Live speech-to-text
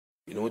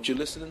You know what you're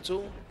listening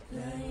to?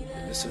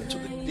 You're listening to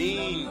the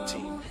Deen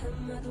team,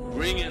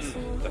 bringing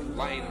the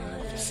light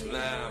of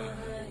Islam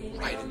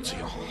right into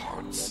your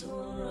hearts.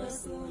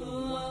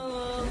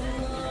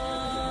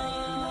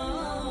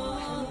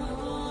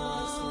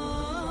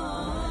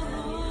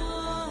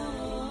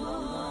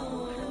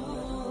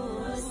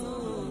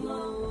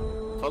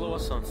 Follow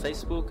us on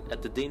Facebook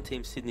at the Deen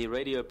Team Sydney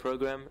radio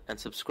program and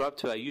subscribe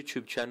to our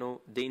YouTube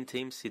channel, Deen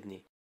Team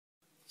Sydney.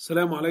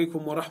 السلام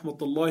عليكم ورحمة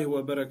الله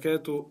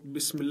وبركاته.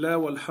 بسم الله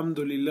والحمد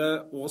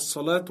لله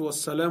والصلاة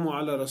والسلام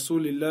على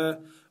رسول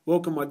الله.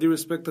 Welcome, my dear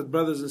respected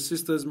brothers and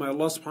sisters. May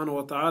Allah subhanahu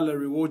wa ta'ala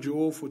reward you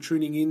all for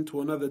tuning in to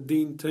another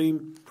Deen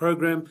Team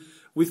program.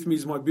 With me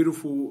is my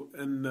beautiful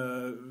and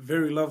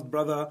very loved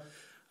brother,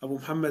 Abu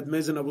Muhammad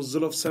Masen,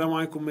 Abou-Zolof.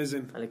 Assalamu alaikum,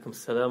 Masen. Alaikum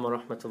salam wa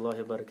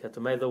rahmatullahi wa barakatuh.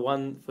 May the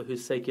one for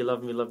whose sake you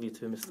love me love you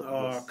too, Mr. Oh,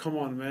 Hoblos. come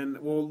on, man.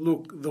 Well,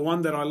 look, the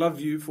one that I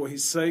love you for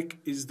his sake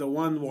is the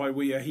one why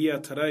we are here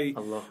today.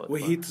 Allahu We're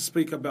Akbar. here to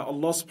speak about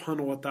Allah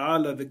subhanahu wa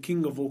ta'ala, the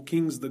King of all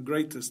kings, the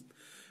greatest.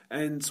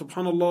 And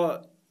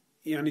subhanallah,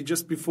 yani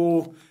just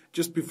before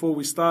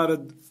we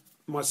started,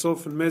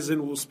 myself and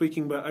Masen were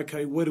speaking about,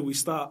 okay, where do we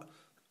start?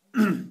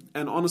 And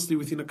honestly,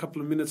 within a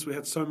couple of minutes, we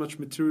had so much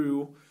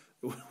material.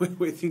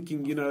 We're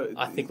thinking,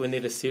 I think we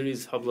need a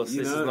series, Hoblos.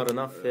 This is not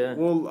enough. Yeah.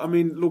 Well, I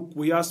mean, look,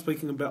 we are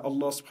speaking about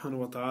Allah subhanahu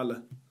wa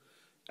ta'ala.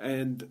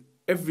 And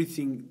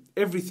everything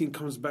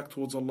comes back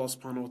towards Allah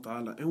subhanahu wa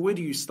ta'ala. And where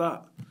do you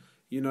start?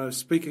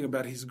 Speaking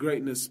about His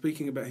greatness,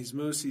 speaking about His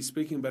mercy,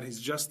 speaking about His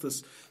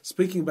justice,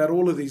 speaking about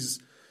all of these,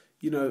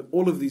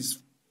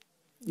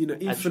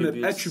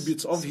 infinite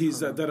attributes of His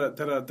that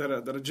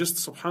are just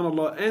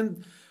subhanallah.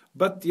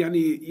 But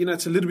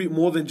it's a little bit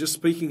more than just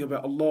speaking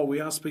about Allah. We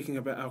are speaking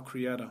about our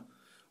Creator.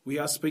 We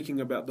are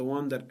speaking about the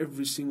one that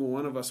every single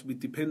one of us, we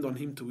depend on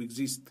Him to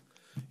exist.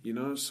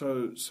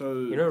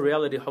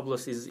 Reality,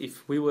 Hoblos, is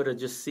if we were to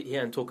just sit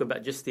here and talk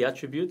about just the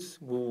attributes,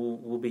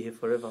 we'll be here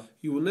forever.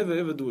 You will never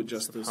ever do it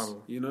justice.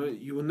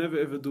 You will never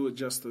ever do it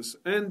justice.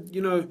 And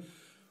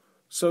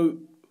so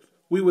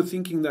we were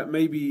thinking that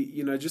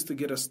maybe just to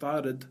get us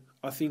started,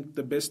 I think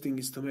the best thing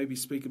is to maybe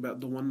speak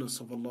about the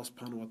oneness of Allah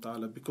subhanahu wa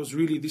ta'ala, because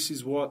really this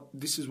is what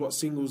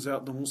singles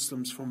out the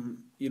Muslims from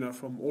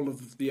all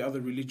of the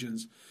other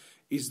religions,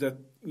 is that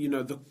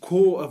the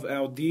core of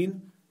our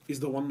deen is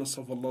the oneness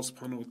of Allah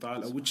subhanahu wa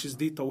ta'ala, which is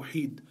the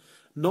tawheed.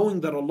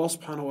 Knowing that Allah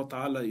subhanahu wa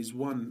ta'ala is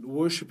one,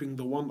 worshipping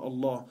the one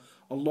Allah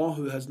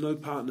who has no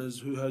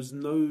partners, who has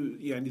no,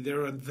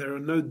 there are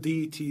no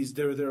deities,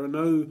 there are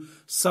no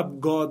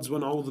sub-gods,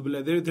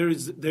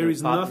 there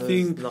is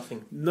nothing.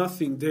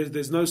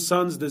 There's no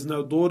sons, there's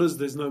no daughters,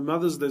 there's no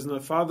mothers, there's no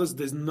fathers,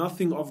 there's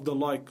nothing of the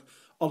like.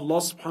 Allah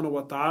subhanahu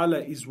wa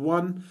ta'ala is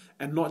one,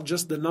 and not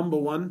just the number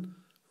one,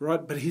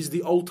 right? But He's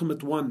the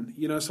ultimate one.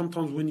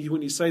 Sometimes when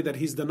you say that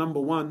He's the number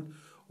one,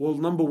 well,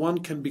 number one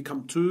can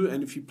become two,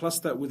 and if you plus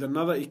that with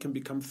another, it can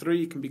become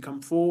three, it can become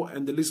four,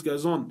 and the list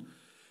goes on.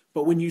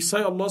 But when you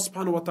say Allah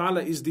subhanahu wa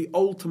ta'ala is the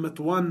ultimate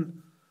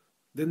one,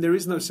 then there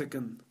is no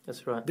second.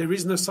 That's right. There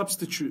is no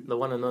substitute. The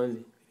one and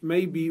only.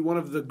 Maybe one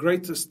of the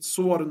greatest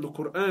surah in the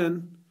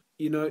Quran,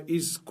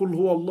 is Qul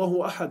huwa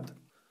Allahu ahad.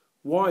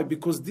 Why?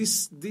 Because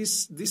this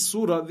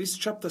surah, this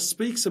chapter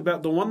speaks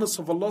about the oneness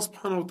of Allah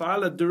subhanahu wa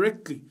ta'ala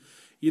directly.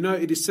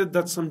 It is said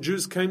that some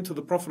Jews came to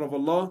the Prophet of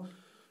Allah,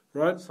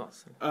 right?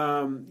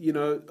 I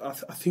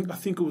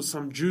think it was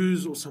some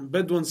Jews or some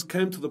Bedouins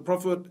came to the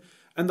Prophet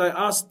and they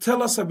asked,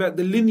 tell us about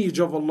the lineage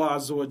of Allah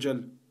Azza wa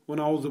Jal.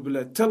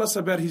 Tell us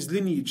about His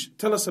lineage.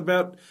 Tell us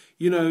about,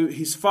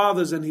 His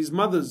fathers and His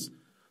mothers.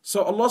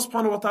 So Allah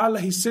subhanahu wa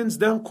ta'ala, He sends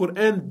down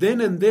Quran then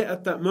and there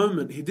at that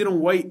moment. He didn't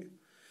wait.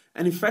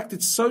 And in fact,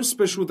 it's so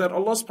special that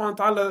Allah subhanahu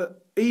wa ta'ala,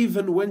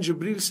 even when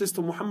Jibreel says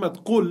to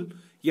Muhammad, Qul,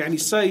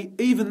 say,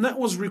 even that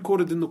was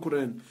recorded in the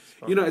Quran.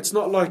 It's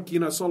not like,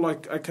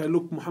 okay,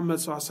 look, Muhammad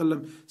sallallahu alaihi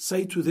wasallam,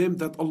 say to them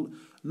that Allah,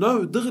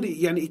 no,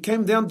 it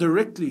came down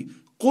directly.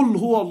 Qul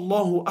huwa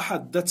Allahu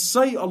ahad. That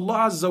say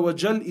Allah Azza wa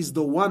Jal is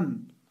the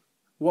one.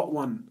 What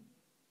one?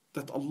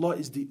 That Allah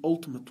is the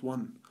ultimate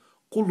one.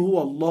 Qul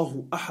huwa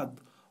Allahu ahad.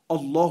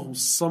 Allahu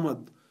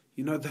samad.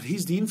 That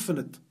He's the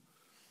infinite.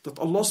 That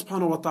Allah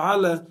subhanahu wa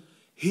ta'ala,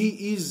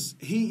 He is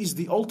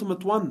the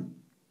ultimate one.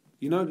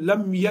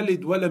 Lam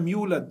yalid wa lam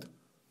yulad.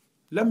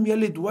 Lam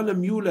yalid wa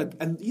lam yulad.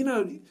 And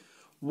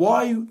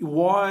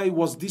why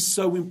was this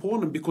so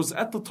important? Because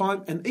at the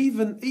time, and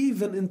even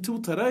until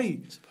today,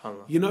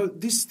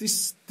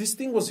 this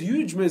thing was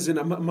huge, Masen,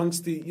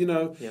 amongst the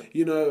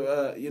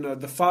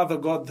the Father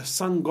God, the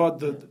Son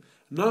God, Allah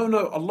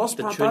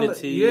subhanahu wa ta'ala,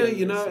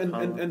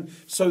 and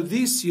so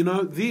this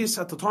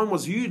at the time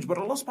was huge, but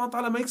Allah subhanahu wa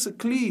ta'ala makes it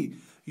clear.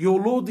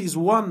 Your Lord is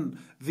one,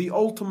 the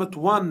ultimate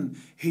one.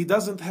 He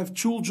doesn't have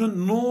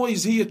children, nor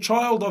is He a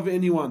child of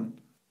anyone.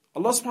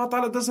 Allah subhanahu wa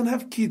ta'ala doesn't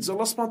have kids.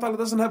 Allah subhanahu wa ta'ala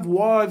doesn't have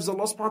wives.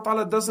 Allah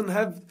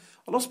subhanahu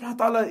wa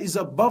ta'ala is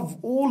above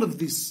all of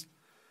this.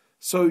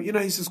 So, He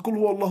says, Qul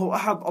huwa Allahu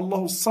ahad,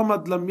 Allahu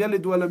samad, lam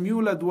yalid wa lam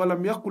yulad, wa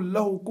lam yakul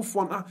lahu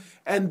kufuwan ahad.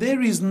 And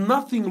there is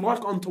nothing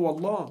like unto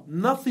Allah.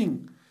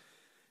 Nothing.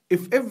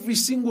 If every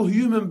single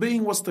human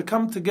being was to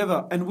come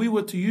together and we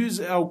were to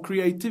use our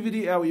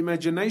creativity, our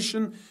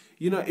imagination,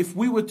 if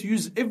we were to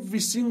use every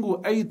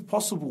single aid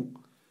possible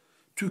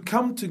to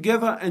come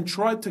together and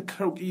try to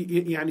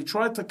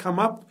come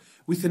up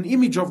with an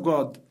image of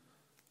God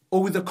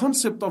or with a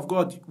concept of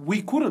God,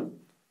 we couldn't.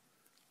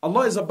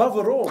 Allah is above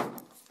it all.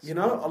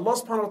 Allah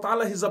subhanahu wa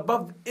ta'ala is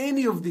above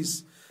any of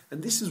this.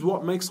 And this is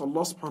what makes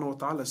Allah subhanahu wa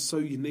ta'ala so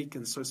unique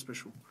and so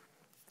special.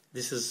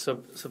 This is,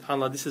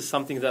 subhanAllah, this is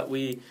something that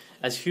we,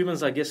 as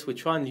humans, I guess, we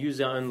try and use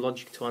our own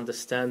logic to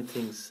understand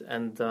things.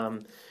 And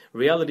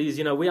reality is,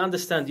 we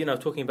understand,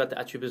 talking about the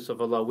attributes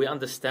of Allah, we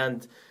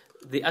understand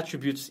the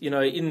attributes,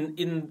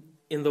 in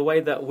the way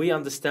that we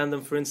understand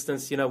them. For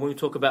instance, when we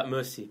talk about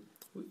mercy,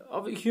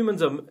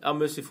 humans are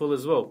merciful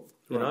as well,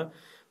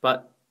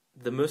 but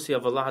the mercy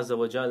of Allah Azza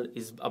wa Jal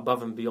is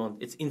above and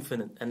beyond. It's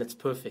infinite and it's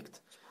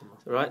perfect,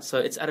 right? So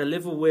it's at a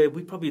level where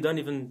we probably don't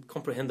even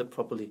comprehend it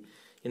properly.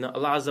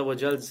 Allah Azza wa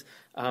Jal's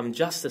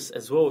justice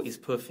as well is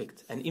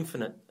perfect and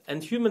infinite,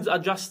 and humans are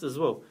just as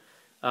well.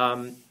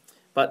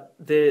 But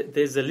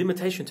there's a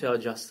limitation to our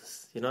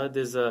justice.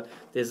 There's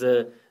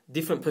a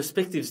different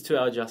perspectives to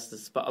our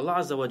justice. But Allah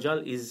Azza wa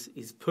Jal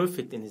is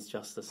perfect in His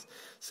justice.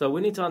 So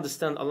we need to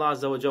understand Allah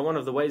Azza wa Jal. One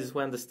of the ways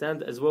we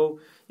understand as well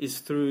is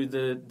through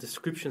the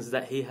descriptions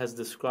that He has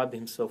described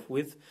Himself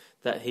with,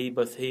 that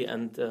both He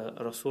and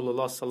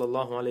Rasulullah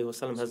sallallahu alaihi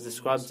wasallam has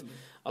described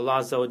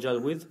Allah Azza wa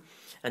Jal with.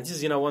 And this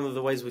is, one of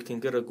the ways we can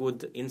get a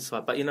good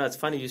insight. But, it's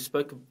funny, you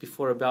spoke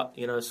before about,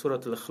 Surah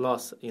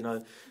Al-Ikhlas,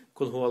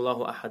 Qul Huwa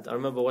Allahu Ahad. I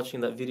remember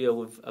watching that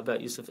video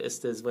about Yusuf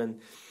Estes when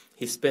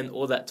he spent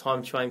all that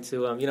time trying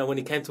to, when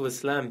he came to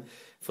Islam.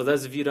 For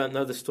those of you who don't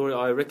know the story,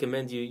 I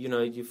recommend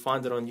you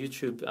find it on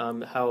YouTube,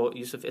 how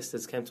Yusuf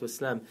Estes came to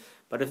Islam.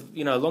 But if,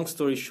 long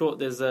story short,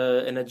 there's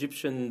an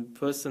Egyptian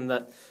person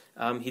that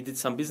he did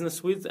some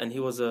business with, and he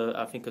was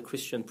I think a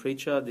Christian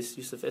preacher. This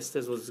Yusuf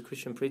Estes was a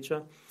Christian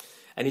preacher.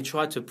 And he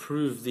tried to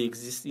prove he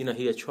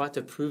had tried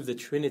to prove the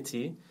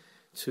Trinity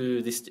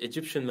to this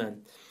Egyptian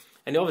man.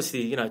 And he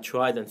obviously,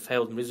 tried and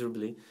failed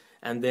miserably.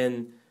 And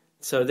then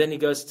he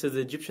goes to the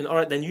Egyptian, all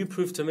right, then you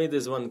prove to me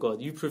there's one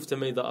God. You prove to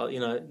me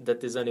that,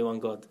 that there's only one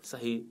God. So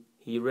he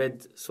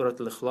read Surah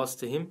Al-Ikhlas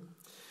to him.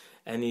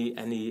 And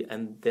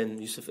then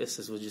Yusuf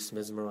Estes was just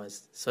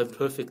mesmerized. So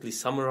perfectly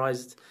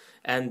summarized.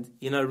 And,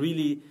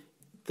 really,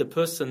 the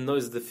person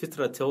knows, the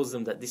fitrah tells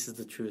them that this is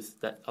the truth,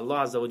 that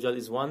Allah Azza wa Jal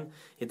is one.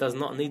 He does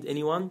not need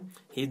anyone.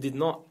 He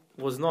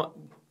was not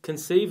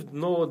conceived,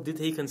 nor did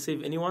He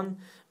conceive anyone,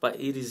 but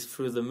it is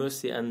through the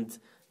mercy and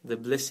the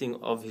blessing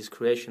of His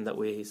creation that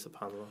we're here,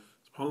 subhanAllah.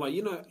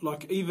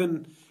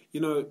 SubhanAllah,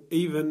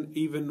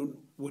 even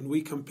when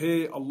we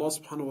compare Allah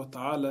subhanahu wa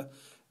ta'ala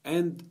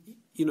and,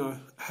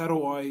 how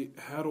do I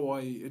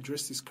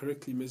address this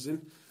correctly,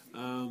 Masen?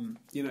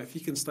 If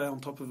you can stay on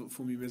top of it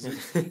for me, Masen.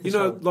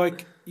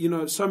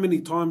 So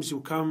many times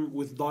you'll come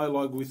with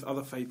dialogue with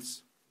other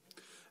faiths.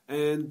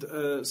 And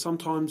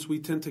sometimes we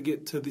tend to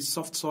get to this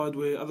soft side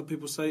where other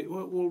people say,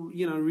 well,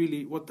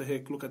 really, what the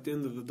heck? Look, at the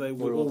end of the day,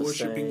 we're all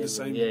worshipping the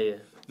same. Yeah.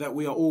 That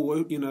we are all,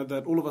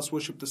 that all of us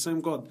worship the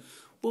same God.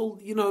 Well,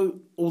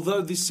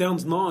 although this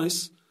sounds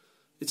nice,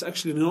 it's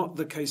actually not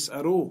the case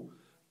at all.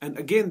 And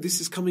again,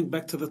 this is coming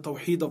back to the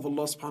tawheed of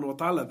Allah subhanahu wa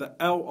ta'ala, that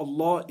our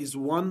Allah is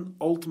one,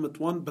 ultimate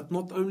one, but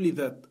not only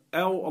that,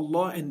 our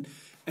Allah, and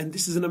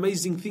this is an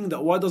amazing thing,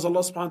 that why does Allah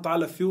subhanahu wa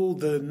ta'ala feel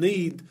the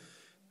need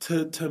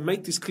to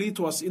make this clear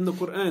to us in the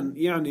Quran?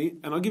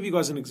 And I'll give you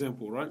guys an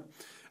example, right?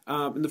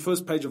 In the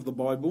first page of the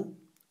Bible,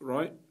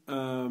 right?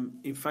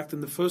 In fact,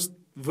 in the first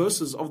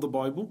verses of the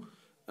Bible,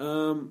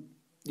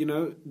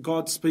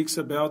 God speaks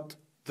about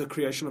the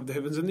creation of the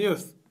heavens and the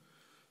earth.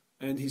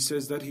 And He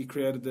says that He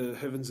created the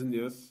heavens and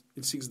the earth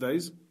in 6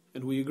 days,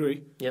 and we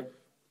agree. Yep.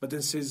 But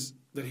then says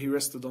that He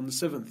rested on the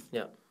seventh.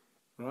 Yeah.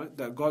 Right?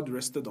 That God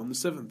rested on the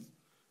seventh.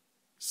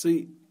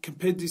 See,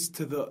 compare this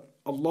to the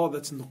Allah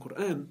that's in the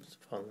Quran.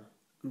 SubhanAllah.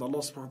 And Allah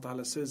subhanahu wa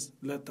ta'ala says,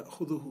 لا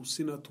تأخذه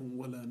سنة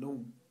ولا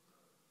نوم.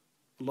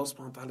 Allah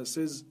subhanahu wa ta'ala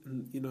says,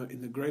 in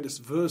the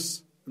greatest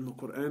verse in the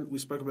Quran, we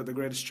spoke about the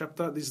greatest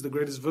chapter, this is the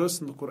greatest verse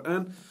in the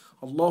Quran,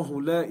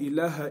 Allahu la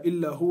ilaha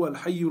illa huwa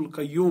al-hayyul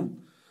qayyum.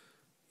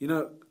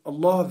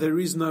 Allah, there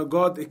is no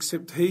God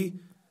except He,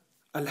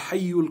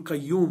 al-hayyul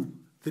qayyum,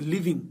 the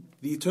living,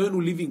 the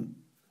eternal living.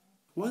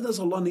 Why does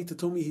Allah need to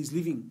tell me He's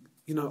living?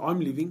 I'm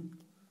living.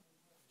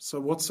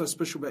 So what's so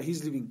special about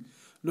His living?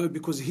 No,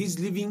 because His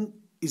living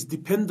is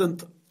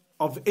dependent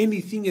of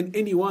anything and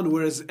anyone,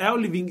 whereas our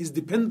living is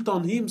dependent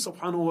on Him,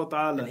 subhanahu wa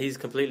ta'ala. And He's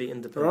completely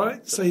independent.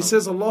 Right? So He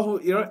says,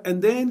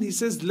 and then He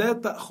says,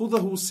 لا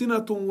تأخذه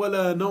سنة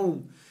ولا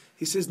نوم.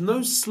 He says,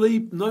 no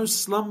sleep, no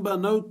slumber,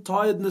 no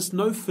tiredness,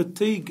 no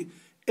fatigue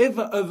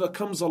ever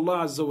overcomes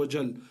Allah Azza wa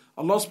Jal.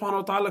 Allah subhanahu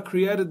wa ta'ala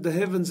created the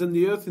heavens and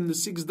the earth in the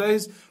 6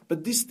 days,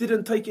 but this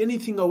didn't take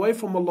anything away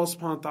from Allah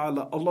subhanahu wa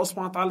ta'ala. Allah subhanahu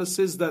wa ta'ala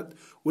says that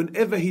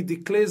whenever He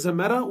declares a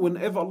matter,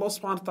 whenever Allah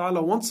subhanahu wa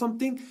ta'ala wants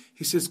something,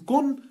 He says,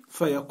 kun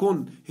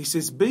fayakun. He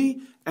says,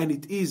 be, and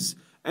it is.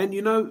 And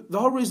the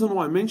whole reason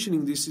why I'm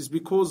mentioning this is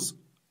because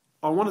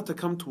I wanted to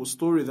come to a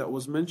story that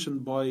was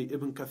mentioned by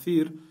Ibn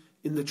Kathir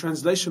in the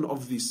translation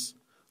of this,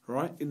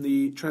 right? In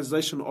the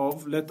translation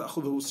of لا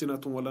تأخذه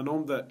سنة ولا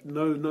نوم, that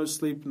no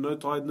sleep, no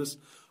tiredness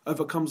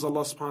overcomes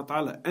Allah subhanahu wa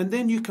ta'ala. And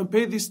then you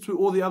compare this to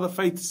all the other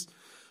faiths,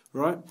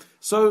 right?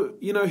 So,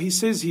 he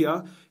says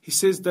here, he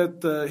says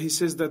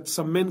that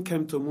some men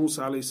came to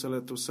Musa alayhi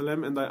salatu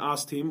wasalam and they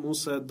asked him,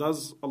 Musa,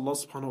 does Allah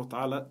subhanahu wa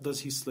ta'ala,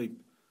 does he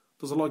sleep?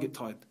 Does Allah get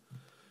tired?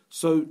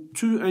 So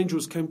 2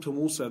 angels came to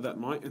Musa that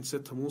night and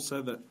said to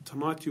Musa that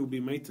tonight you'll be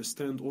made to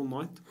stand all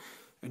night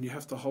and you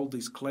have to hold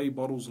these clay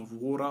bottles of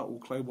water or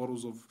clay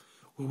bottles of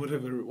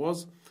whatever it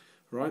was,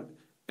 right?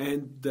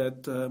 And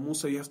that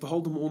Musa, you have to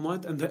hold them all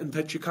night and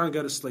that you can't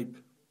go to sleep.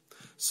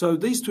 So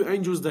these 2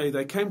 angels,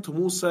 they came to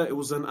Musa. It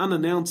was an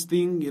unannounced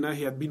thing.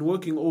 He had been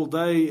working all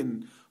day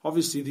and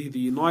obviously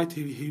the night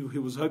he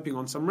was hoping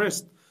on some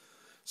rest.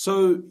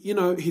 So,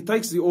 he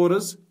takes the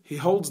orders, he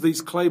holds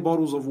these clay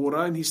bottles of water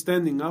and he's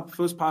standing up.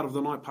 First part of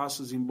the night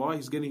passes him by.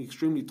 He's getting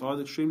extremely tired,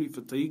 extremely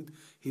fatigued.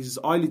 His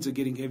eyelids are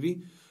getting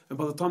heavy. And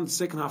by the time the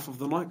second half of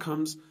the night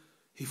comes,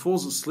 he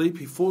falls asleep,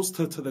 he falls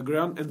to the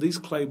ground, and these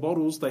clay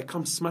bottles, they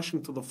come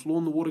smashing to the floor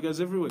and the water goes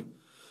everywhere.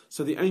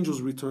 So the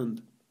angels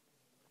returned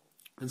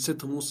and said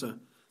to Musa,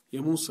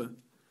 Ya Musa,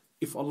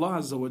 if Allah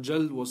Azza wa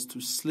Jal was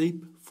to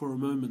sleep for a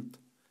moment,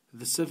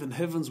 the 7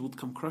 heavens would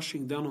come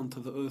crashing down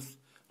onto the earth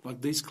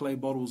like these clay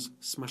bottles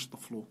smash the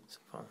floor.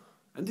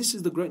 And this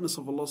is the greatness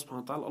of Allah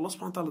subhanahu wa ta'ala. Allah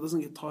subhanahu wa ta'ala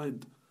doesn't get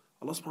tired.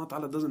 Allah subhanahu wa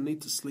ta'ala doesn't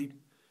need to sleep.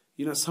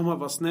 Some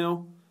of us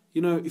now,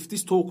 if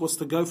this talk was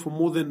to go for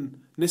more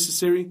than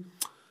necessary,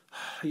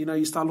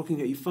 you start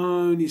looking at your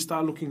phone, you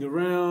start looking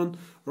around,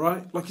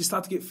 right? Like you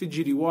start to get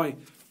fidgety. Why?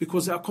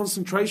 Because our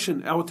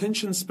concentration, our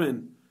attention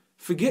span,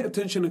 forget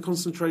attention and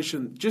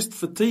concentration, just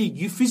fatigue.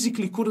 You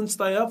physically couldn't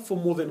stay up for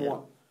more than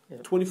what?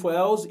 24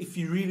 hours if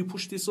you really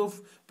push this off,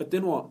 but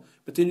then what?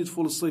 But then you'd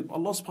fall asleep.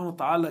 Allah subhanahu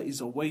wa ta'ala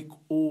is awake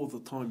all the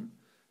time.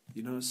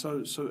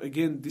 So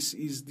again, this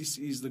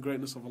is the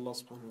greatness of Allah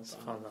subhanahu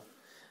wa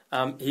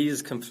ta'ala. He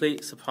is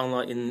complete,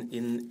 subhanAllah,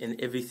 in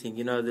everything.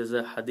 There's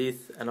a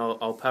hadith, and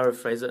I'll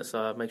paraphrase it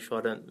so I make sure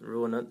I don't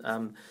ruin it.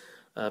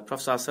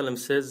 Prophet ﷺ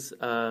says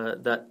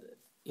that,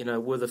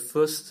 we're the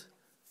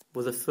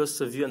first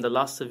of you and the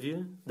last of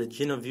you, the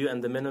jinn of you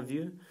and the men of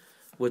you,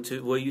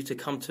 were you to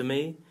come to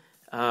me,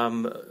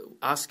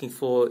 asking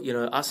for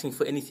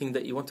anything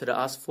that you wanted to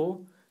ask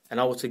for, and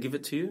I were to give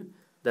it to you,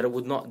 that it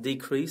would not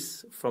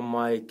decrease from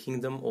my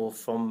kingdom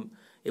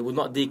it would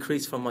not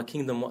decrease from my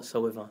kingdom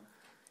whatsoever.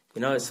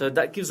 So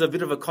that gives a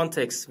bit of a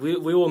context.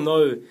 We all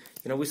know,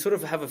 we sort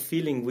of have a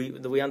feeling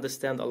that we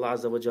understand Allah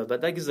Azza wa Jal,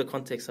 but that gives a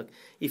context. Like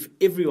if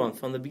everyone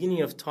from the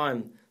beginning of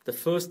time, the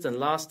first and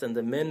last and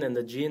the men and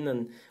the jinn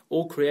and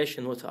all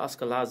creation were to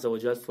ask Allah Azza wa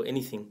Jal for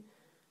anything,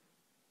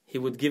 He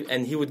would give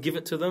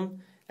it to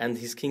them, and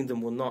His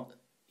kingdom will not,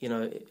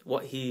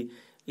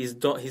 His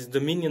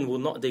dominion will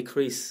not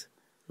decrease,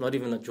 not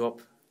even a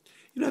drop.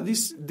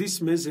 This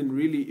Masen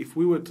really, if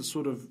we were to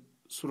sort of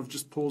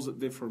just pause it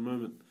there for a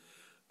moment,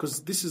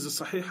 because this is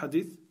a Sahih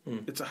hadith,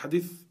 it's a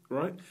hadith,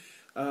 right?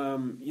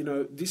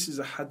 This is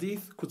a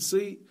hadith,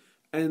 Qudsi,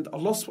 and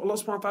Allah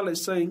subhanahu wa ta'ala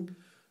is saying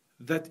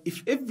that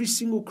if every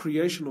single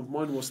creation of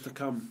mine was to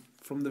come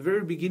from the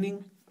very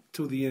beginning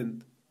till the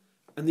end,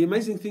 and the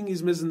amazing thing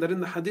is, Masen, that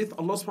in the hadith,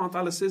 Allah subhanahu wa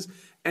ta'ala says,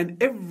 and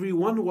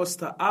everyone was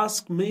to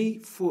ask me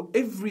for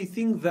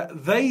everything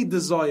that they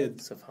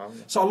desired.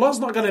 So Allah's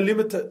not going to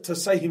limit it to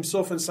say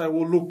Himself and say,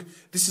 well, look,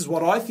 this is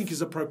what I think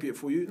is appropriate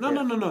for you. No.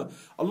 Allah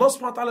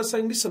subhanahu wa ta'ala is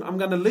saying, listen, I'm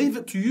going to leave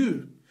it to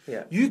you.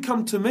 Yeah. You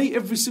come to me,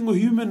 every single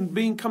human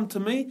being come to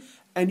me,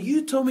 and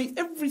you tell me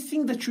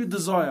everything that you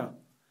desire.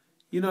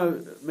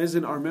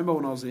 Masen, I remember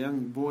when I was a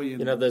young boy.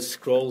 And those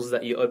scrolls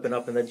that you open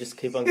up and they just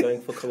keep on going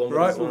for kilometers.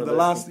 Right, well, the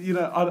last,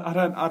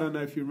 I don't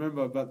know if you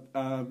remember, but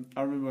I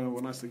remember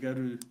when I used to go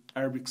to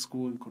Arabic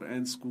school and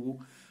Quran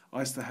school, I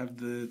used to have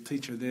the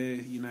teacher there,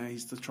 he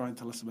used to try and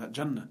tell us about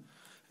Jannah.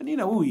 And we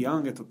were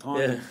young at the time.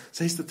 Yeah.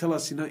 So he used to tell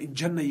us, in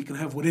Jannah you can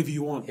have whatever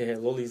you want. Yeah,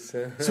 lollies.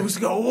 So we used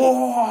to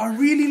go,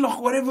 really? Like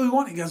whatever you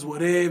want? He goes,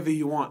 whatever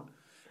you want.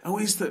 And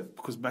we used to,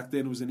 because back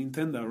then it was a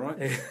Nintendo,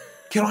 right?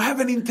 Can I have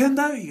a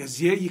Nintendo? He goes,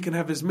 yeah, you can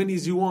have as many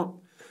as you want.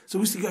 So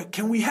we used to go,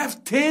 can we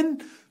have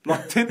 10?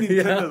 Like 10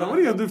 Nintendos. Yeah. What are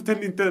you going to do with 10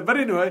 Nintendos? But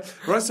anyway,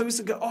 right, so we used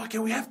to go,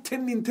 can we have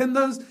 10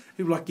 Nintendos?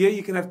 He'd be like, yeah,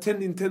 you can have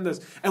 10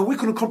 Nintendos. And we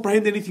couldn't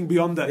comprehend anything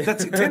beyond that.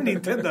 That's it, 10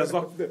 Nintendos.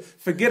 Like,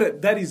 forget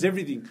it, that is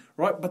everything,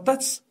 right? But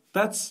that's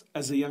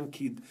as a young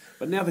kid.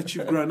 But now that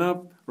you've grown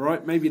up,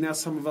 right, maybe now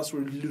some of us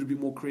were a little bit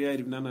more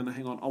creative. No,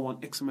 hang on, I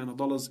want X amount of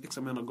dollars, X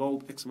amount of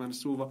gold, X amount of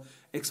silver,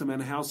 X amount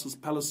of houses,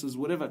 palaces,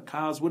 whatever,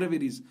 cars, whatever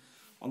it is.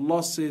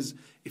 Allah says,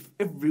 if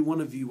every one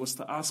of you was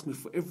to ask me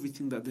for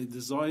everything that they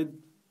desired,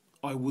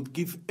 I would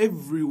give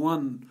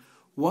everyone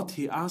what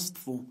he asked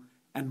for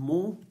and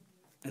more,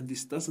 and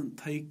this doesn't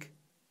take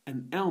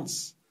an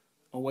ounce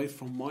away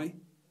from my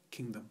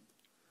kingdom.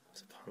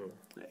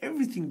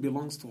 Everything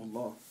belongs to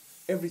Allah.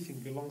 Everything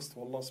belongs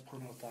to Allah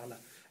subhanahu wa ta'ala.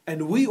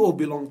 And we all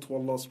belong to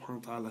Allah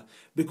subhanahu wa ta'ala.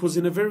 Because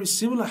in a very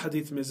similar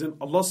hadith, Masen,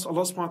 Allah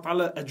subhanahu wa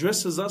ta'ala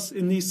addresses us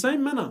in the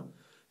same manner.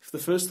 If the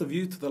first of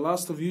you to the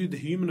last of you, the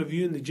human of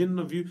you and the jinn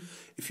of you,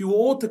 if you were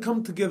all to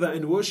come together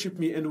and worship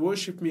me and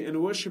worship me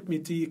and worship me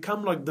till you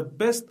come like the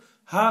best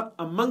heart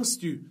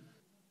amongst you.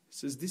 He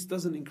says, this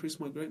doesn't increase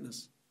my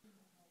greatness.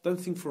 Don't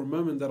think for a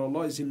moment that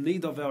Allah is in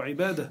need of our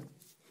ibadah.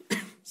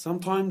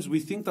 Sometimes we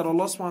think that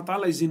Allah subhanahu wa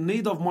ta'ala is in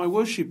need of my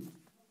worship.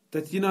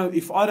 That,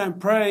 if I don't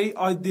pray,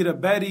 I did a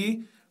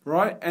baddie,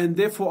 right? And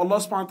therefore Allah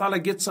subhanahu wa ta'ala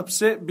gets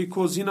upset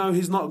because,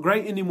 He's not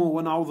great anymore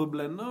when a'udhu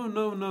billah.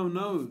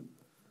 No.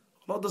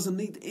 Allah doesn't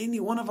need any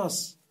one of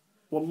us.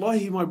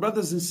 Wallahi, my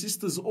brothers and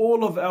sisters,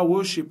 all of our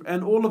worship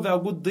and all of our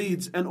good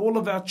deeds and all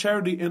of our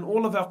charity and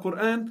all of our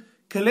Quran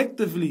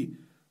collectively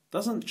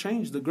doesn't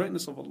change the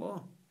greatness of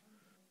Allah.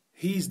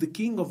 He is the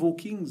King of all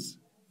kings.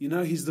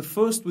 He's the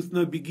first with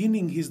no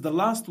beginning. He's the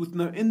last with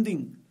no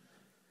ending.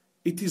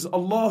 It is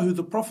Allah who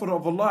the Prophet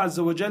of Allah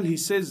Azza wa Jal, he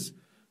says,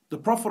 the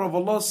Prophet of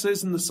Allah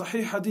says in the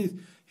Sahih Hadith,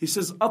 he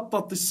says,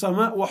 أَطَّتِ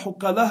السَّمَاء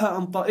وَحُكَّلَهَا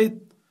أَنْ طَئِتْ.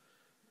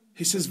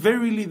 He says,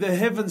 verily the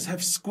heavens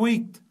have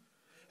squeaked,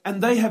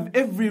 and they have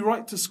every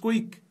right to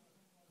squeak.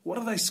 What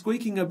are they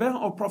squeaking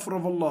about, O Prophet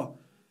of Allah?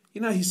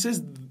 He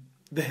says,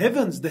 the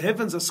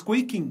heavens are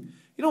squeaking.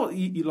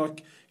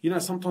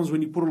 Sometimes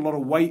when you put a lot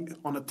of weight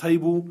on a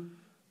table,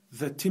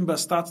 the timber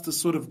starts to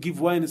sort of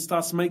give way and it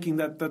starts making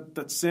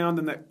that sound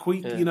and that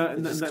creak, and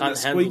that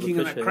squeaking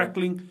and that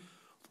crackling.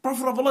 The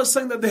Prophet of Allah is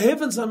saying that the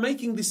heavens are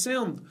making this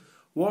sound.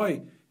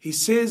 Why? He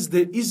says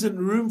there isn't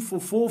room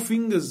for four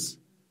fingers.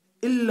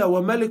 إِلَّا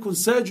وَمَلِكٌ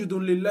سَاجِدٌ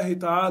لِلَّهِ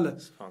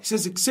تَعَالَى. He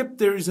says, except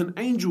there is an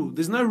angel.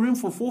 There's no room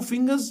for four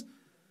fingers.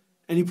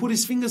 And he put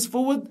his fingers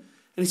forward.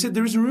 And he said,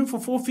 there isn't room for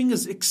four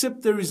fingers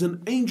except there is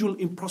an angel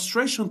in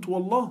prostration to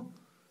Allah.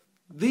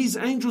 These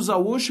angels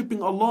are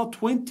worshipping Allah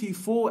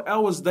 24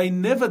 hours. They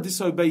never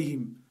disobey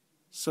Him.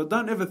 So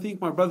don't ever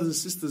think, my brothers and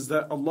sisters,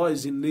 that Allah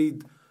is in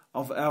need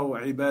of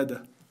our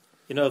ibadah.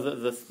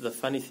 The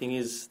funny thing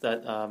is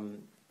that Allah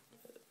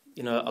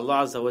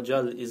Azza wa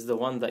Jal is the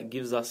one that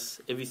gives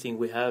us everything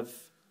we have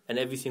and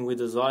everything we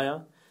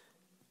desire,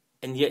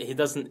 and yet He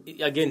doesn't,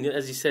 again,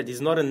 as you said,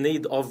 He's not in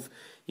need of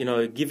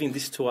giving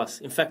this to us.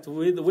 In fact,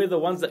 we're the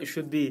ones that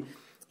should be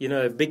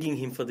begging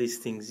Him for these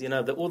things.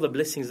 All the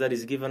blessings that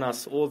He's given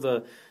us, all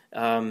the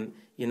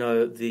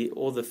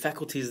all the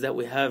faculties that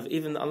we have.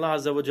 Even Allah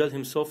Azza wa Jal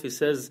Himself, He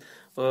says,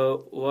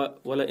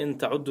 وَلَئِن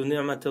تَعُدُّ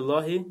نِعْمَةَ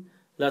اللَّهِ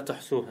لَا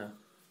تَحْصُوهَا.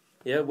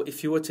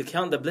 If you were to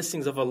count the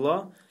blessings of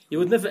Allah, you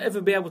would never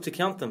ever be able to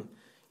count them.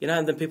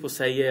 And then people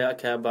say,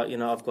 but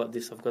I've got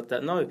this, I've got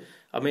that. No,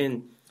 I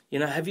mean,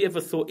 have you ever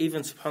thought,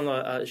 even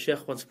subhanAllah,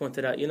 Shaykh once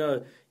pointed out,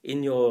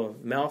 in your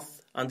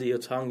mouth, under your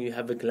tongue, you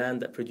have a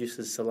gland that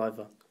produces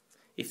saliva.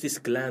 If this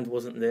gland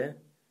wasn't there,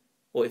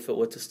 or if it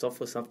were to stop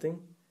or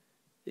something,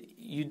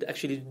 you'd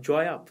actually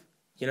dry up.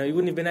 You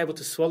wouldn't have been able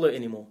to swallow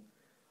anymore.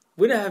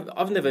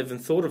 I've never even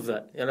thought of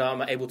that.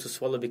 I'm able to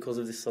swallow because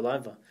of this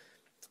saliva.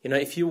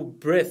 If you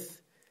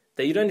breath,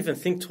 that you don't even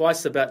think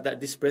twice about that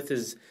this breath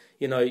is,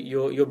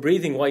 you're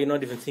breathing while you're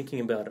not even thinking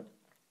about it.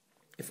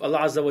 If Allah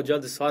Azza wa Jal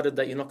decided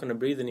that you're not going to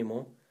breathe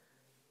anymore,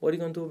 what are you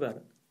going to do about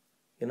it?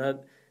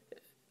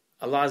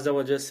 Allah Azza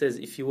wa Jal says,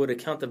 if you were to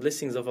count the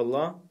blessings of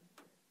Allah,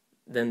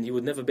 then you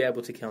would never be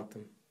able to count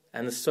them.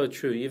 And it's so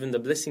true. Even the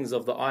blessings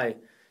of the eye,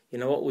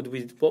 what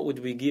would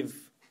we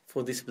give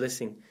for this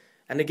blessing?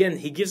 And again,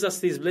 He gives us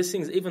these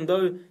blessings even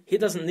though He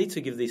doesn't need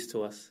to give these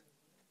to us.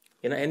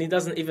 And He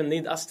doesn't even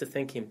need us to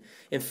thank Him.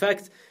 In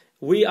fact,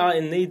 we are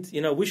in need,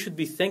 we should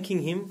be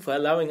thanking Him for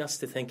allowing us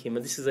to thank Him.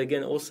 And this is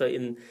again also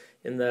in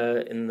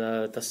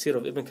the tafsir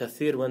of Ibn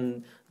Kathir,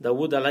 when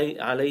Dawood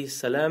alayhi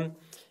salam,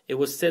 it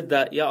was said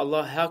that, Ya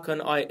Allah, how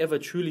can I ever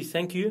truly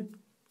thank You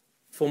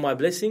for my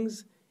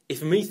blessings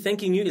if me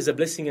thanking You is a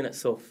blessing in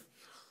itself?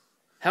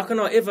 How can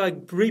I ever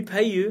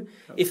repay You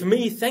if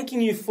me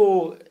thanking You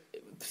for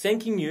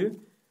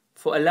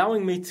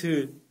allowing me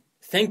to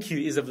thank You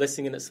is a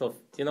blessing in itself?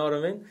 Do you know what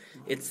I mean?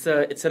 It's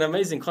an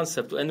amazing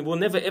concept, and we'll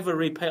never ever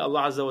repay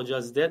Allah Azza wa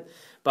Jal's debt.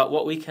 But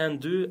what we can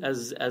do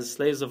as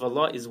slaves of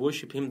Allah is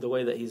worship Him the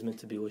way that He's meant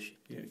to be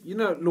worshipped.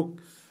 Yeah. Look,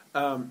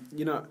 Allah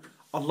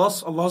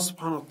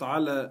subhanahu wa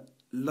ta'ala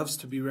loves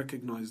to be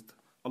recognized.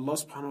 Allah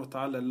subhanahu wa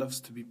ta'ala loves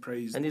to be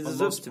praised. And He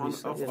deserves to be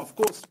so. Of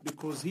course,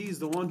 because He is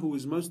the one who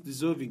is most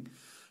deserving.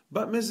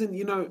 But Masen,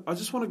 I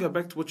just want to go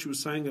back to what you were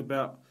saying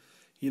about,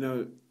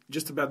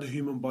 just about the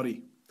human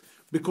body.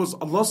 Because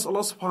Allah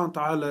subhanahu wa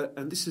ta'ala,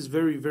 and this is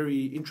very,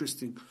 very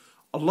interesting,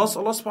 Allah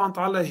subhanahu wa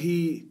ta'ala,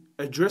 He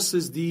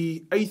addresses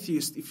the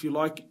atheist, if you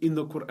like, in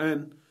the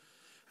Quran.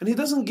 And He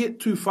doesn't get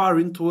too far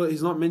into it.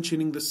 He's not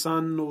mentioning the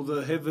sun or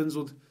the heavens.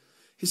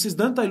 He says,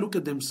 don't they look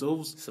at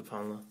themselves?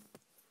 SubhanAllah.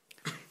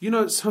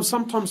 So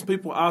sometimes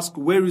people ask,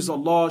 where is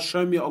Allah?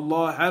 Show me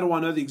Allah. How do I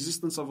know the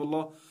existence of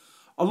Allah?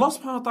 Allah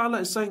subhanahu wa ta'ala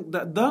is saying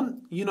that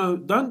don't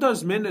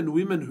those men and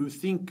women who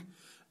think,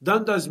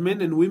 don't those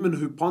men and women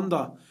who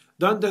ponder,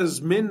 don't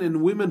those men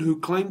and women who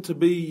claim to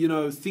be,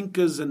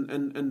 thinkers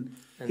and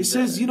He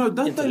says,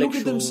 don't they look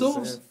at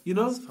themselves?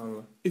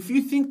 If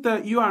you think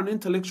that you are an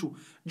intellectual,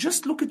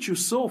 just look at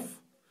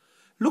yourself.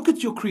 Look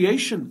at your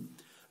creation.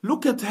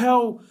 Look at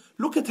how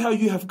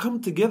you have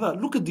come together.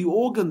 Look at the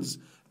organs.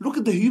 Look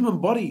at the human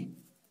body.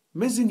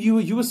 Masen, you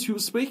were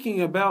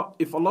speaking about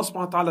if Allah subhanahu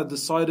wa ta'ala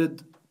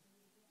decided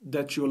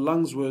that your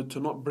lungs were to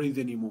not breathe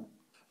anymore.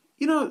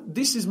 You know,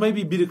 this is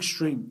maybe a bit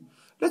extreme.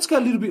 Let's go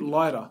a little bit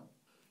lighter.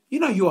 You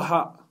know, your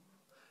heart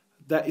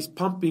that is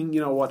pumping,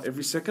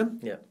 every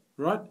second? Yeah.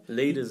 Right?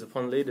 Liters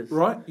upon liters.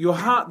 Right? Your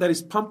heart that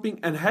is pumping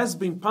and has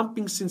been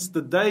pumping since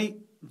the day,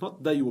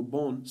 not the day you were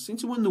born,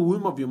 since you were in the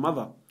womb of your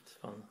mother.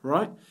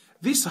 Right?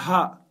 This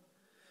heart,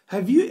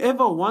 have you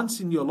ever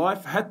once in your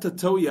life had to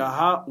tell your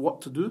heart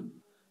what to do?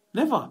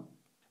 Never.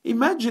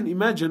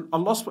 Imagine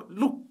Allah,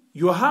 look,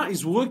 your heart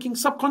is working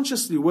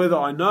subconsciously, whether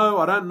I know,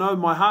 I don't know,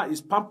 my heart is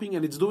pumping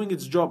and it's doing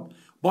its job.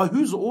 By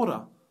whose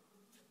order?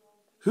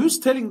 Who's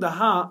telling the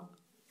heart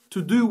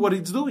to do what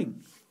it's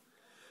doing?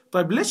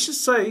 But let's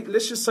just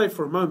say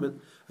for a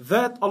moment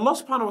that Allah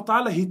subhanahu wa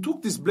ta'ala, He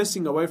took this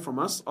blessing away from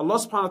us. Allah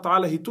subhanahu wa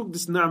ta'ala, He took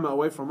this ni'mah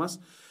away from us.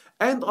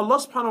 And Allah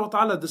subhanahu wa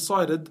ta'ala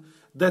decided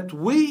that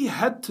we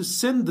had to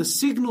send the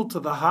signal to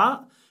the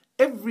heart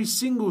every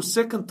single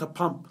second to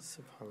pump.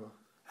 SubhanAllah.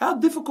 How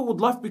difficult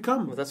would life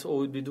become? Well, that's all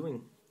we'd be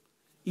doing.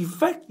 In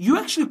fact, you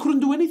actually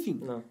couldn't do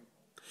anything. No.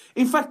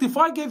 In fact, if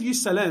I gave you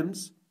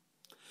salams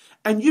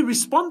and you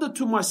responded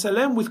to my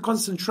salam with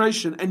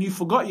concentration and you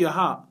forgot your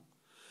heart,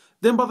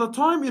 then by the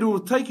time it will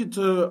take you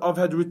to, I've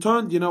had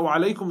returned, wa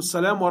alaykum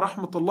salam wa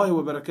rahmatullahi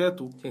wa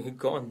barakatuh. You're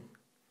gone.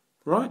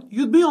 Right?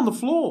 You'd be on the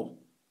floor.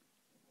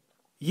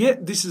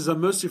 Yet this is a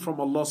mercy from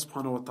Allah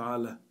subhanahu wa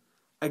ta'ala.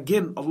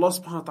 Again, Allah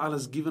subhanahu wa ta'ala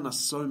has given us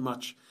so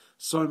much.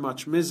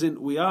 Masen,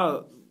 we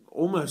are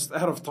almost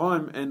out of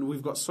time and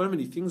we've got so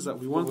many things that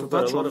we want to touch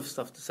on. We've got a lot of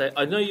stuff to say.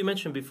 I know you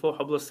mentioned before,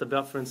 Hoblos,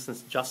 about, for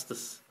instance,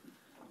 justice.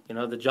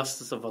 The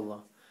justice of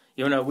Allah.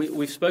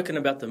 We've spoken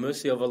about the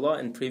mercy of Allah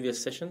in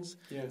previous sessions.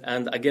 Yeah.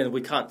 And again,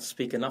 we can't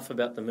speak enough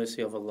about the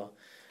mercy of Allah.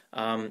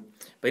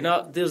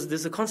 But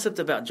there's a concept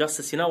about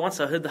justice.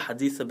 Once I heard the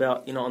hadith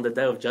about, on the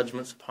Day of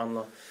Judgment,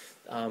 subhanAllah,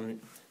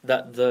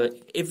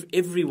 that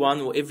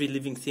everyone or every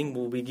living thing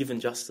will be given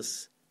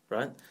justice,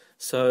 right?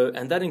 So,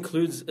 and that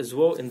includes as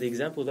well, in the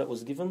example that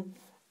was given,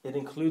 it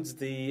includes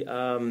the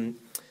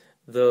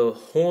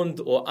horned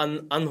or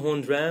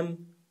unhorned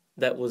ram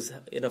that was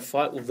in a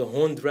fight with the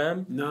horned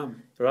ram,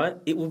 right?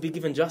 It will be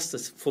given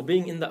justice for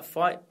being in that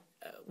fight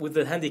with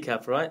the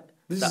handicap, right?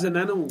 This is an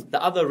animal.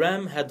 The other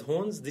ram had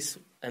horns, this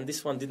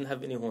one didn't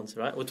have any horns,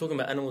 right? We're talking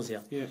about animals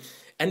here. Yeah.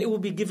 And it will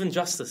be given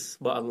justice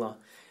by Allah.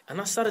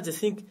 And I started to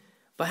think,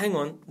 but hang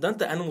on, don't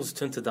the animals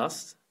turn to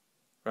dust,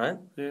 right?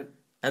 Yeah.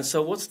 And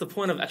so what's the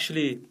point of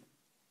actually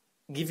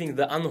giving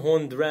the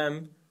unhorned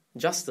ram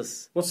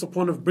justice? What's the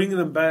point of bringing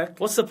them back?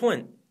 What's the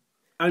point?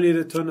 Only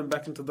to turn them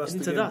back into dust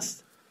again.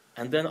 Dust.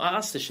 And then I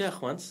asked the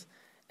Shaykh once,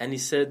 and he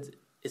said,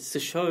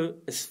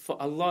 it's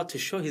for Allah to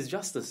show His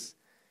justice.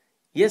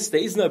 Yes, there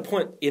is no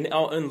point in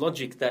our own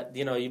logic that,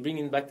 you're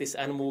bringing back this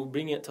animal,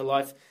 bringing it to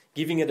life,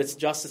 giving it its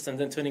justice, and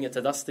then turning it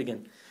to dust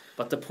again.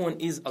 But the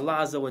point is,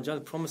 Allah Azza wa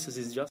Jal promises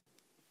His justice.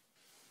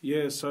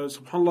 Yeah, so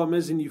subhanAllah,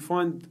 Masen, you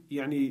find,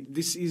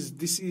 this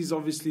is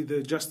obviously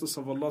the justice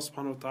of Allah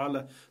subhanahu wa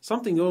ta'ala.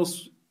 Something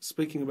else,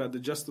 speaking about the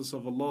justice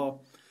of Allah,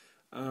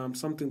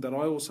 something that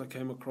I also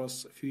came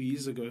across a few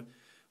years ago,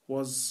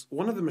 was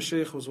one of the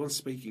Mashaykh was once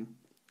speaking,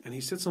 and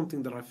he said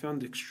something that I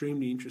found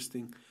extremely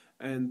interesting.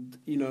 And,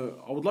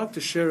 I would like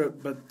to share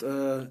it, but,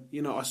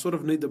 I sort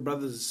of need the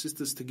brothers and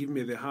sisters to give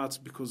me their hearts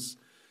because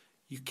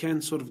you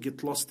can sort of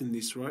get lost in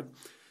this, right?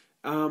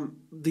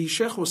 The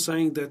Shaykh was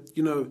saying that,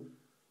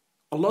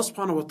 Allah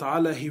subhanahu wa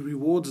ta'ala, He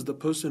rewards the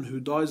person who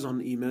dies on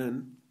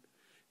Iman.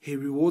 He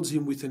rewards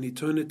him with an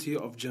eternity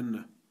of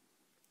Jannah.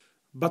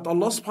 But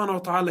Allah subhanahu wa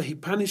ta'ala, He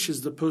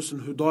punishes the person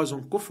who dies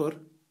on Kufr.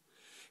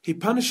 He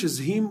punishes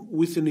him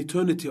with an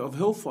eternity of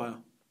hellfire.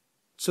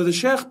 So the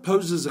Shaykh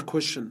poses a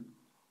question.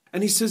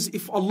 And he says,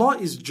 if Allah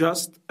is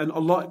just and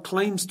Allah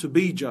claims to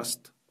be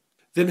just,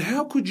 then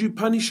how could you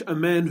punish a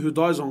man who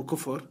dies on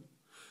Kufr?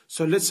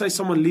 So let's say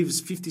someone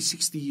lives 50,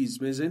 60 years,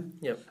 Masen.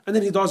 Yep. And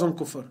then he dies on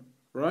Kufr.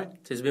 Right?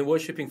 So he's been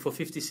worshipping for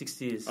 50,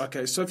 60 years.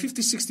 Okay, so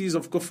 50, 60 years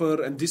of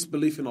kufr and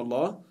disbelief in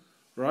Allah,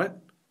 right?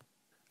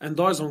 And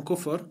dies on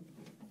kufr.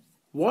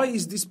 Why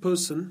is this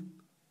person,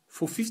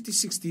 for 50,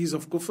 60 years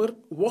of kufr,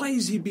 why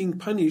is he being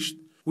punished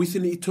with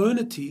an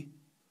eternity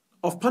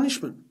of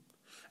punishment?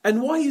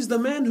 And why is the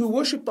man who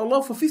worshipped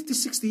Allah for 50,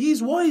 60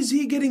 years, why is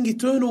he getting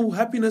eternal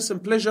happiness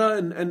and pleasure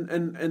and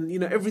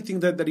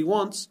everything that he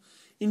wants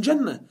in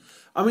Jannah?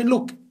 I mean,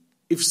 look,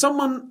 if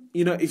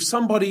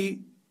somebody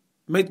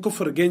made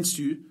kufr against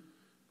you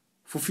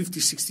for 50,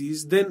 60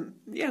 years, then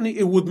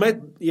it would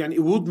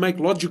make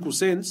logical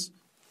sense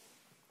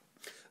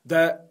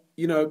that,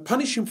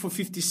 punish him for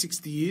 50,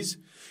 60 years.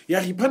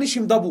 He punish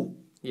him double.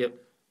 Yep.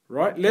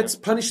 Right? Let's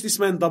punish this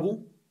man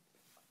double.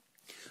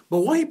 But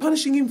why are you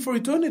punishing him for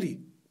eternity?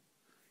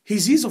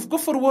 His years of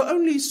kufr were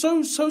only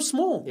so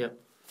small. Yep.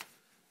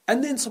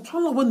 And then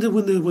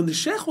subhanAllah, when the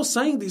Shaykh was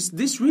saying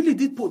this really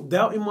did put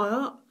doubt in my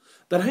heart.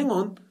 That hang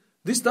on,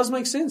 this does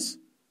make sense.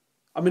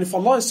 I mean, if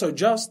Allah is so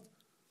just,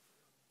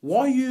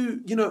 why are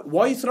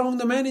you throwing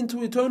the man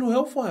into eternal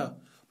hellfire?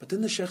 But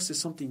then the Shaykh says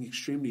something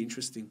extremely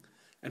interesting.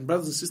 And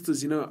brothers and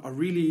sisters, I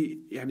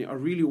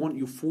really want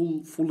your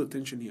full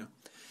attention here.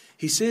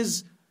 He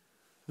says,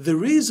 the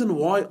reason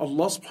why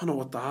Allah subhanahu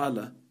wa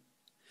ta'ala,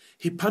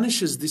 He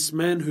punishes this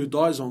man who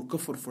dies on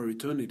kufr for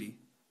eternity,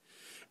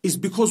 is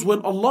because when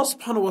Allah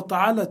subhanahu wa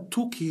ta'ala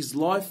took his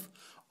life,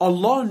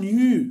 Allah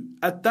knew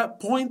at that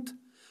point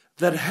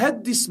that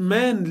had this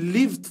man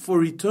lived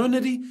for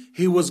eternity,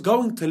 he was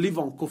going to live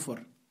on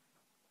kufr.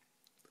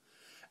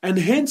 And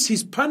hence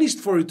he's punished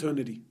for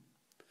eternity.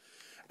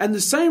 And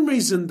the same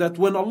reason that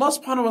when Allah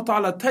subhanahu wa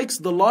ta'ala takes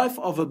the life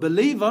of a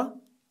believer,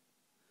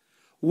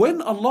 when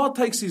Allah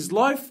takes his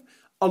life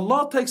at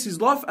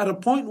a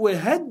point where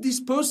had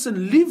this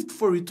person lived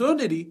for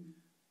eternity,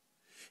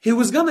 he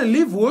was going to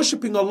live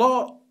worshipping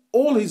Allah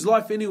all his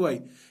life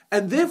anyway.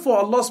 And therefore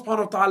Allah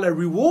subhanahu wa ta'ala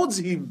rewards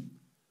him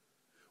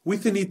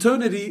with an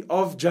eternity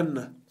of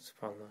Jannah.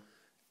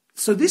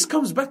 So this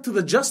comes back to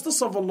the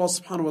justice of Allah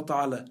subhanahu wa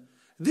ta'ala.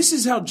 This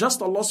is how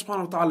just Allah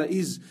subhanahu wa ta'ala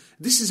is.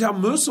 This is how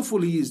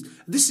merciful He is.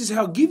 This is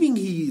how giving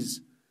He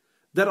is.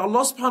 That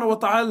Allah subhanahu wa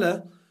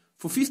ta'ala,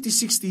 for 50,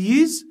 60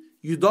 years,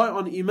 you die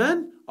on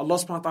Iman, Allah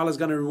subhanahu wa ta'ala is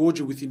going to reward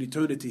you with an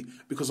eternity.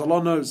 Because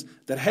Allah knows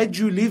that had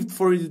you lived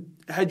for an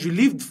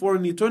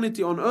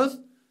eternity on earth,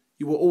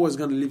 you were always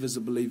going to live as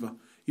a believer.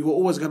 You were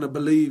always going to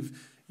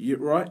believe,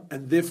 right?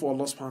 And therefore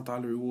Allah subhanahu wa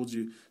ta'ala rewards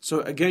you.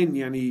 So again,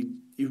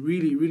 it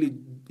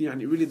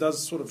really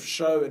does sort of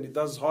show, and it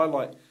does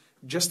highlight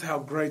just how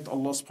great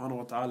Allah subhanahu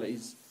wa ta'ala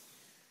is.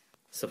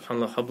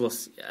 SubhanAllah,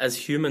 Hoblos.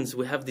 As humans,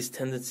 we have this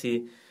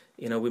tendency,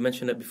 we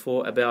mentioned it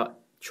before, about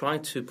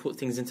trying to put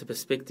things into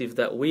perspective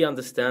that we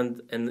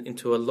understand and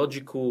into a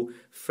logical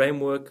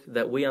framework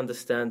that we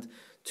understand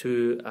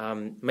to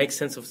make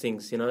sense of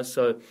things,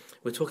 So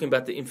we're talking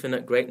about the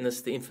infinite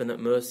greatness, the infinite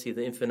mercy,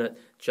 the infinite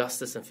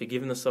justice and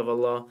forgiveness of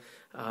Allah,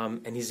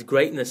 and His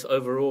greatness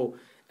overall.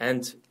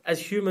 And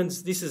as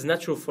humans, this is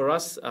natural for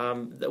us,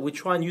 that we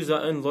try and use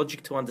our own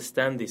logic to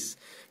understand this.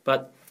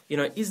 But,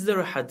 is there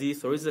a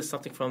hadith or is there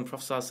something from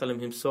Prophet ﷺ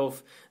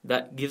himself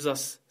that gives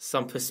us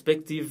some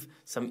perspective,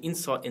 some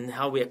insight in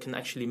how we can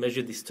actually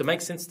measure this to make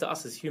sense to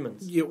us as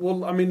humans? Yeah, well,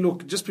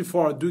 look, just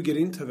before I do get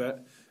into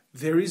that,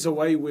 there is a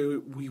way where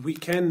we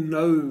can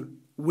know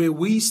where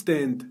we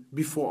stand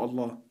before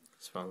Allah.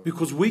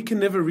 Because we can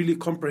never really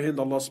comprehend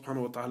Allah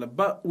subhanahu wa ta'ala.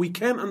 But we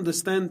can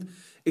understand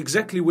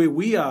exactly where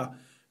we are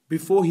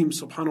before Him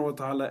subhanahu wa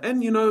ta'ala.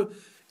 And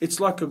it's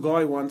like a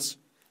guy once,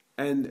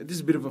 and this is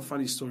a bit of a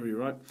funny story,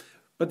 right?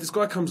 But this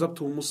guy comes up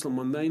to a Muslim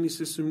one day and he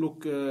says to him,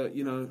 look,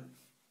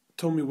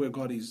 tell me where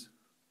God is,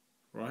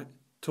 right?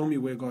 Tell me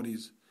where God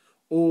is.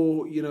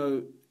 Or,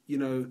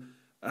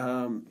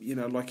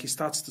 like he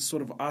starts to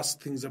sort of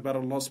ask things about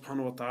Allah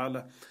subhanahu wa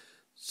ta'ala.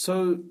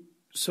 So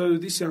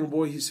this young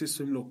boy, he says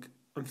to him, look,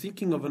 I'm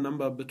thinking of a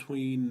number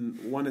between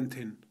 1 and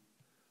 10,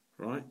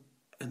 right?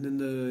 And then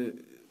the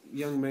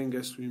young man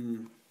goes to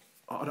him,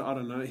 I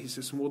don't know. He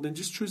says to him, well, then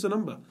just choose a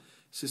number.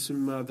 He says to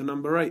him, the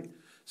number 8. He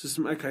says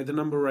to him, okay, the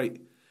number 8.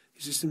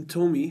 He says to him,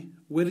 tell me,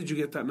 where did you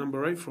get that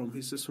number 8 from?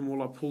 He says to him,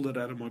 well, I pulled it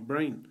out of my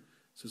brain.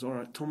 He says, all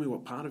right, tell me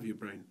what part of your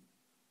brain.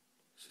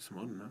 He says to him,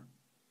 I don't know.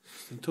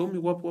 And tell me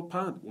what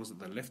part. Was it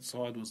the left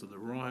side? Was it the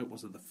right?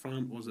 Was it the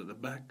front? Was it the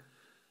back?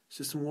 He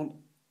says to him, well,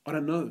 I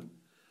don't know.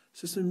 He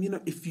says to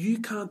him, if you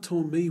can't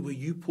tell me where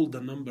you pulled the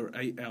number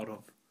 8 out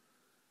of,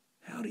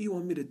 how do you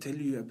want me to tell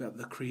you about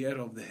the creator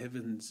of the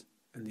heavens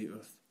and the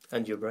earth?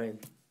 And your brain.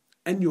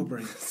 And your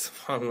brain.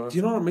 Do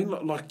you know what I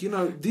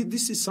mean?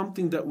 This is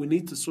something that we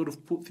need to sort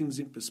of put things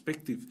in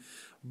perspective.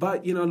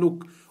 But,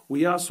 look,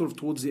 we are sort of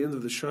towards the end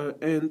of the show,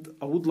 and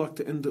I would like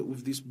to end it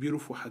with this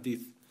beautiful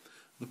hadith.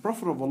 The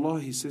Prophet of Allah,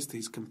 he says to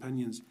his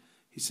companions,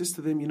 he says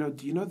to them,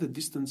 do you know the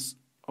distance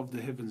of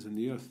the heavens and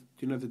the earth?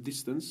 Do you know the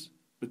distance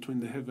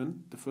between the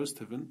heaven, the first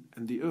heaven,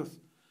 and the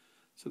earth?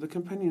 So the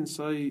companions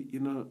say,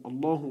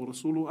 Allahu wa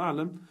Rasuluhu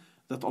a'lam,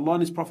 that Allah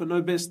and His Prophet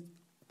know best.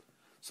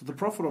 So the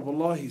Prophet of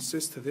Allah, he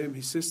says to them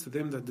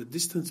that the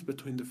distance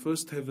between the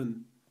first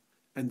heaven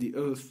and the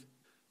earth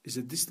is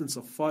a distance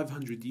of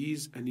 500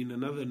 years. And in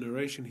another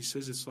narration, he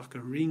says it's like a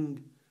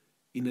ring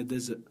in a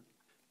desert.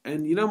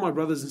 And my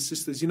brothers and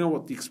sisters, you know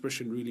what the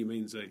expression really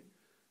means, eh?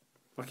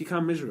 Like you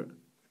can't measure it.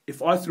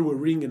 If I threw a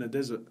ring in a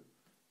desert,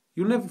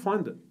 you'll never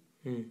find it.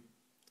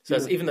 So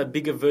it's even a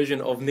bigger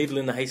version of needle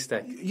in a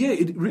haystack. Yeah,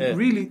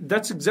 really,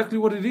 that's exactly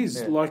what it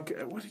is. Yeah. Like,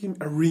 what do you mean,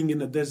 a ring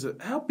in a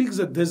desert? How big is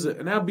a desert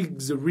and how big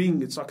is a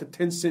ring? It's like a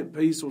 10-cent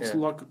piece or it's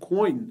like a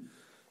coin.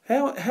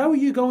 How are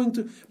you going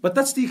to... But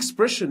that's the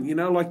expression,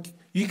 like,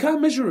 you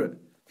can't measure it.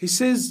 He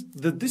says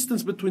the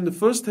distance between the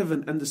first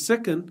heaven and the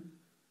second,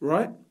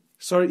 right?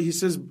 Sorry, he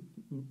says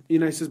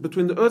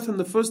between the earth and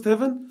the first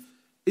heaven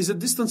is a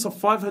distance of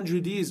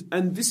 500 years.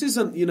 And this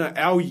isn't,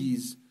 our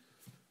years.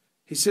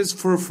 He says,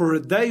 for a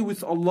day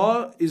with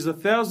Allah is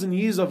 1,000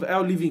 years of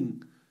our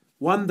living.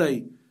 One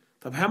day.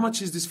 But how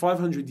much is this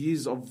 500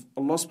 years of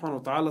Allah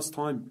subhanahu wa ta'ala's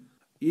time?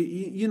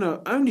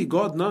 Only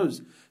God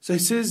knows. So he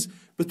says,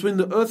 between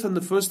the earth and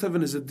the first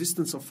heaven is a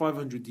distance of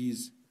 500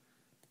 years.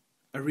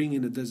 A ring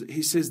in a desert.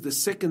 He says the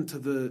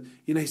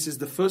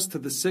first to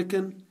the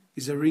second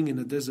is a ring in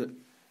a desert.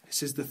 He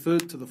says the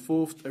third to the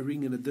fourth, a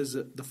ring in a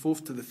desert. The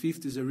fourth to the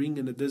fifth is a ring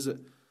in a desert.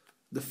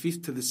 The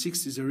fifth to the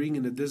sixth is a ring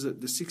in a desert.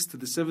 The sixth to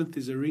the seventh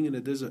is a ring in a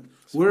desert.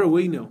 Where are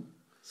we now?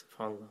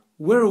 SubhanAllah.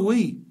 Where are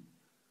we?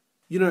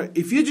 You know,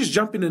 if you just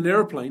jump in an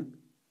airplane,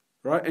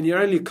 right, and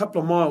you're only a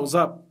couple of miles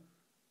up,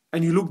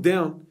 and you look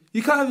down,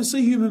 you can't even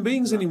see human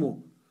beings anymore.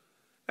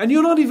 And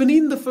you're not even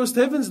in the first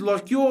heavens,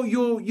 like you're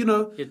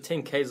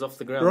 10 Ks off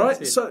the ground.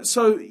 Right?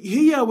 So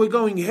here we're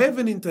going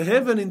heaven into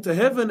heaven into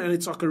heaven, and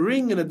it's like a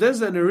ring in a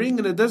desert and a ring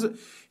in a desert.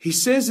 He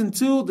says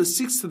until the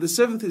sixth to the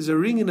seventh is a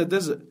ring in a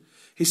desert.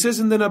 He says,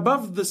 and then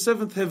above the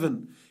seventh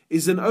heaven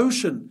is an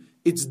ocean,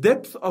 its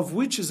depth of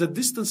which is a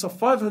distance of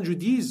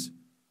 500 years.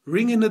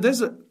 Ring in a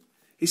desert.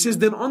 He says,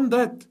 then on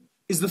that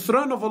is the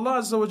throne of Allah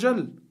Azza wa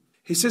Jal.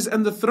 He says,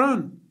 and the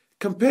throne,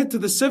 compared to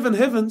the seven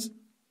heavens,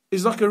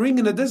 is like a ring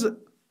in a desert.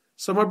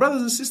 So my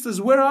brothers and sisters,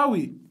 where are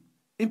we?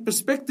 In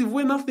perspective,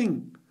 we're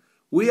nothing.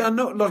 We are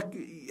not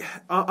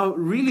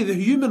really the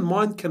human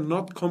mind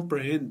cannot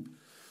comprehend.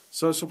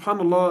 So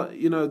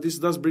subhanAllah, this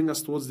does bring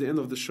us towards the end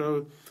of the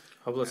show.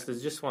 Hoblos,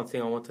 there's just one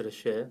thing I wanted to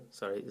share.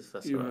 Sorry, if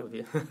that's all right with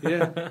you.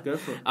 Yeah, go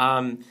for it.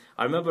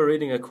 I remember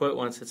reading a quote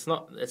once. It's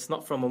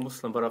not from a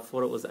Muslim, but I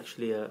thought it was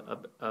actually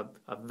a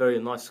very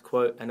nice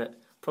quote, and it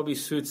probably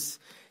suits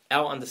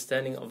our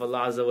understanding of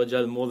Allah Azza wa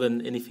Jal more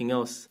than anything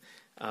else.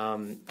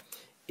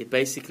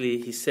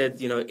 He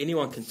said,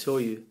 anyone can tell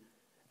you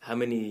how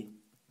many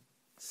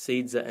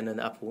seeds are in an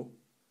apple,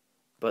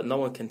 but no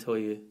one can tell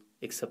you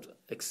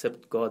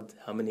except God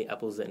how many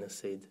apples are in a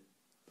seed.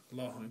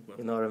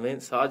 You know what I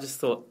mean? So I just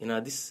thought,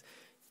 this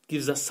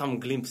gives us some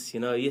glimpse.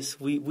 Yes,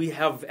 we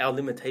have our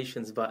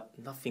limitations, but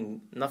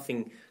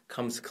nothing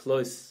comes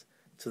close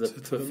to the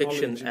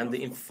perfection and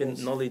the infinite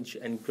knowledge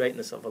and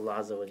greatness of Allah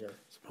Azza wa Jal.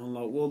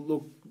 SubhanAllah. Well,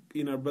 look,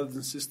 brothers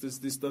and sisters,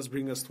 this does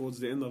bring us towards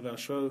the end of our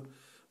show.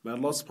 May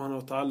Allah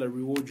subhanahu wa ta'ala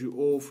reward you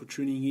all for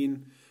tuning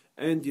in.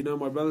 And,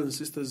 my brothers and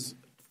sisters,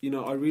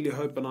 I really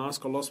hope and I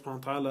ask Allah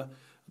subhanahu wa ta'ala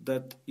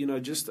that,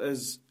 just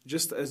as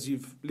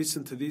you've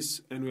listened to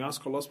this, and we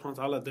ask Allah subhanahu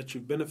wa ta'ala that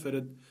you've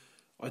benefited,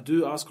 I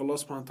do ask Allah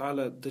subhanahu wa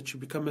ta'ala that you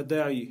become a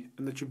da'i,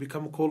 and that you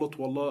become a caller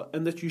to Allah,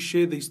 and that you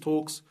share these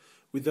talks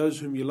with those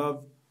whom you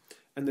love,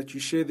 and that you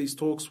share these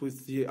talks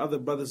with the other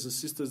brothers and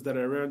sisters that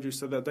are around you,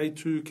 so that they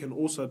too can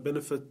also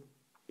benefit,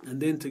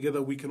 and then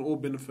together we can all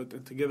benefit,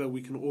 and together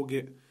we can all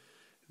get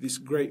this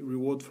great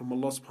reward from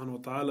Allah subhanahu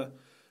wa ta'ala.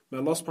 May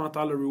Allah subhanahu wa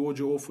ta'ala reward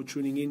you all for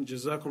tuning in.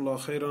 Jazakumullah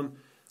khairan.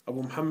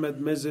 Abu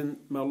Muhammad Masen,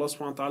 may Allah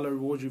subhanahu wa ta'ala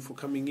reward you for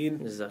coming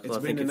in. It's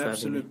been an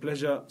absolute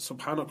pleasure.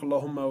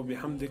 Subhanakallahumma wa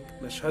bihamdik.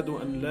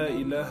 Nashhadu an la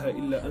ilaha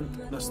illa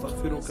ant.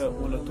 Nastaghfiruka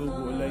wa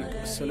natubu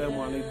ilayk.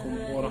 Assalamu alaikum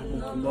wa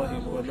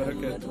rahmatullahi wa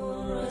barakatuh.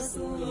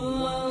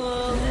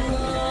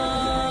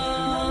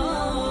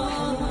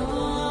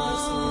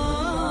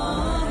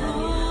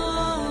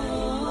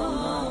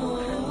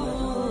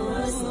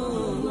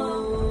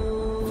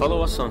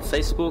 Follow us on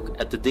Facebook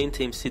at the Deen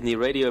Team Sydney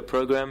radio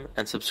program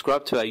and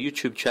subscribe to our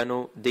YouTube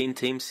channel, Deen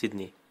Team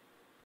Sydney.